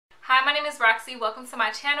Hi, my name is Roxy. Welcome to my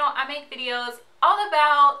channel. I make videos all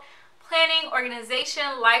about planning,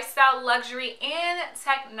 organization, lifestyle, luxury, and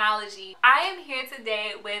technology. I am here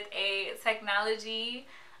today with a technology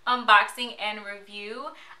unboxing and review.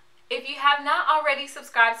 If you have not already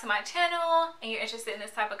subscribed to my channel and you're interested in this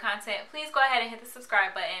type of content, please go ahead and hit the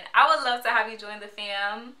subscribe button. I would love to have you join the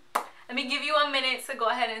fam. Let me give you a minute to go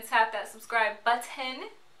ahead and tap that subscribe button.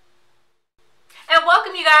 And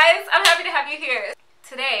welcome, you guys. I'm happy to have you here.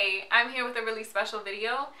 Today, I'm here with a really special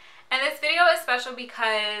video. And this video is special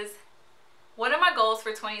because one of my goals for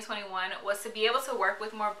 2021 was to be able to work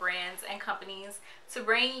with more brands and companies to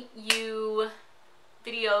bring you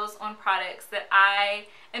videos on products that I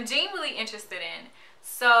am genuinely interested in.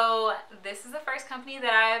 So this is the first company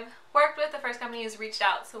that I've worked with. The first company has reached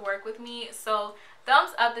out to work with me. So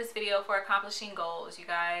thumbs up this video for accomplishing goals, you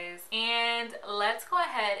guys. And let's go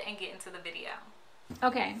ahead and get into the video.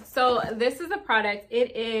 Okay, so this is a product.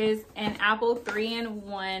 It is an Apple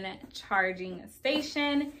 3-in-1 charging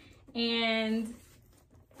station, and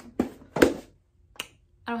I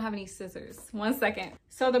don't have any scissors. One second.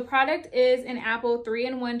 So the product is an Apple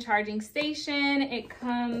 3-in-1 charging station. It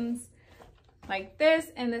comes like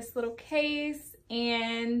this in this little case,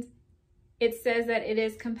 and it says that it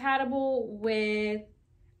is compatible with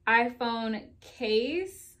iPhone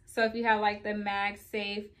case. So if you have like the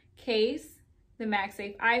MagSafe case, the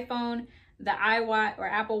MagSafe iPhone, the iWatch or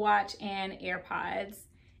Apple Watch, and AirPods.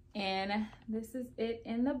 And this is it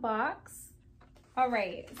in the box. All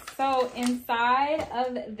right, so inside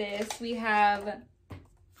of this we have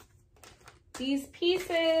these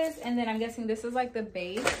pieces, and then I'm guessing this is like the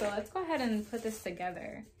base. So let's go ahead and put this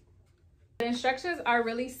together. The instructions are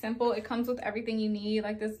really simple. It comes with everything you need,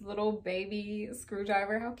 like this little baby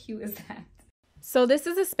screwdriver. How cute is that? So this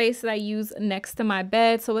is a space that I use next to my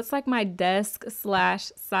bed. So it's like my desk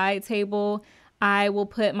slash side table. I will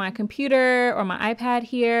put my computer or my iPad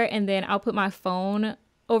here, and then I'll put my phone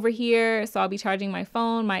over here. So I'll be charging my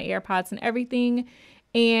phone, my AirPods, and everything.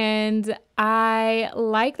 And I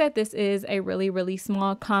like that this is a really, really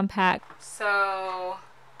small, compact. So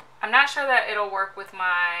I'm not sure that it'll work with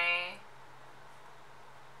my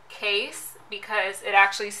case because it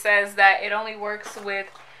actually says that it only works with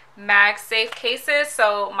MagSafe cases.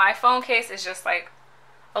 So my phone case is just like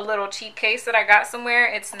a little cheap case that I got somewhere.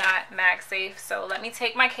 It's not MagSafe. So let me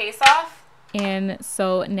take my case off. And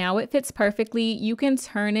so now it fits perfectly. You can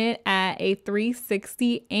turn it at a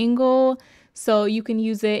 360 angle, so you can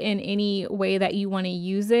use it in any way that you want to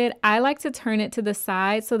use it. I like to turn it to the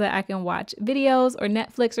side so that I can watch videos or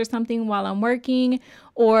Netflix or something while I'm working,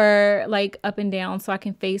 or like up and down so I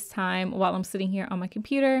can FaceTime while I'm sitting here on my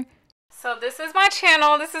computer. So this is my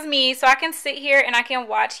channel. This is me. So I can sit here and I can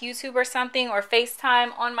watch YouTube or something or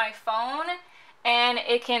FaceTime on my phone, and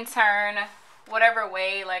it can turn whatever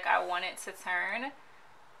way like I want it to turn.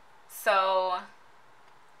 So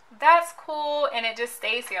that's cool, and it just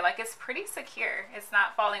stays here. Like, it's pretty secure. It's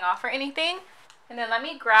not falling off or anything. And then let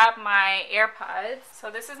me grab my AirPods.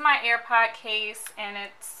 So this is my AirPod case, and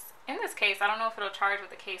it's in this case. I don't know if it'll charge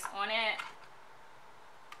with the case on it.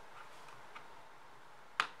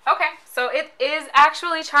 Okay, so it is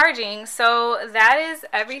actually charging. So that is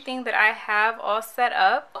everything that I have all set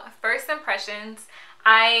up. First impressions,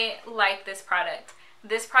 I like this product.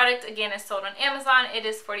 This product, again, is sold on Amazon. It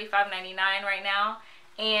is $45.99 right now.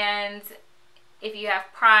 And if you have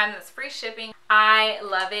Prime, that's free shipping. I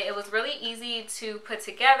love it. It was really easy to put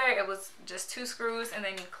together. It was just 2 screws, and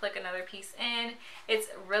then you click another piece in. It's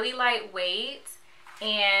really lightweight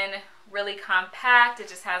and really compact. It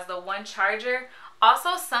just has the one charger.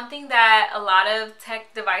 Also, something that a lot of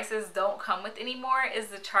tech devices don't come with anymore is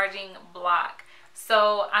the charging block.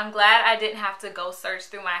 So I'm glad I didn't have to go search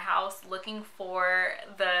through my house looking for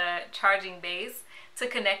the charging base to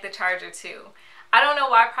connect the charger to. I don't know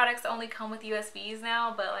why products only come with USBs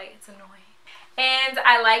now, but like, it's annoying. And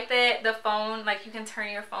I like that the phone, like, you can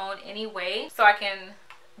turn your phone any way, so I can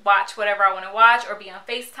watch whatever I want to watch or be on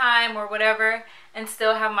FaceTime or whatever and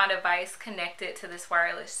still have my device connected to this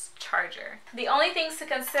wireless charger. The only things to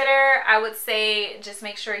consider, I would say, just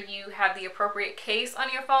make sure you have the appropriate case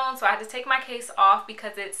on your phone. So I had to take my case off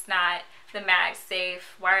because it's not the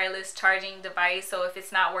MagSafe wireless charging device. So if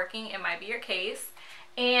it's not working, it might be your case.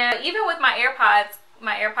 And even with my AirPods,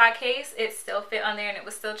 my AirPod case, it still fit on there and it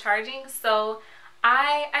was still charging. So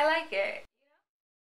I like it.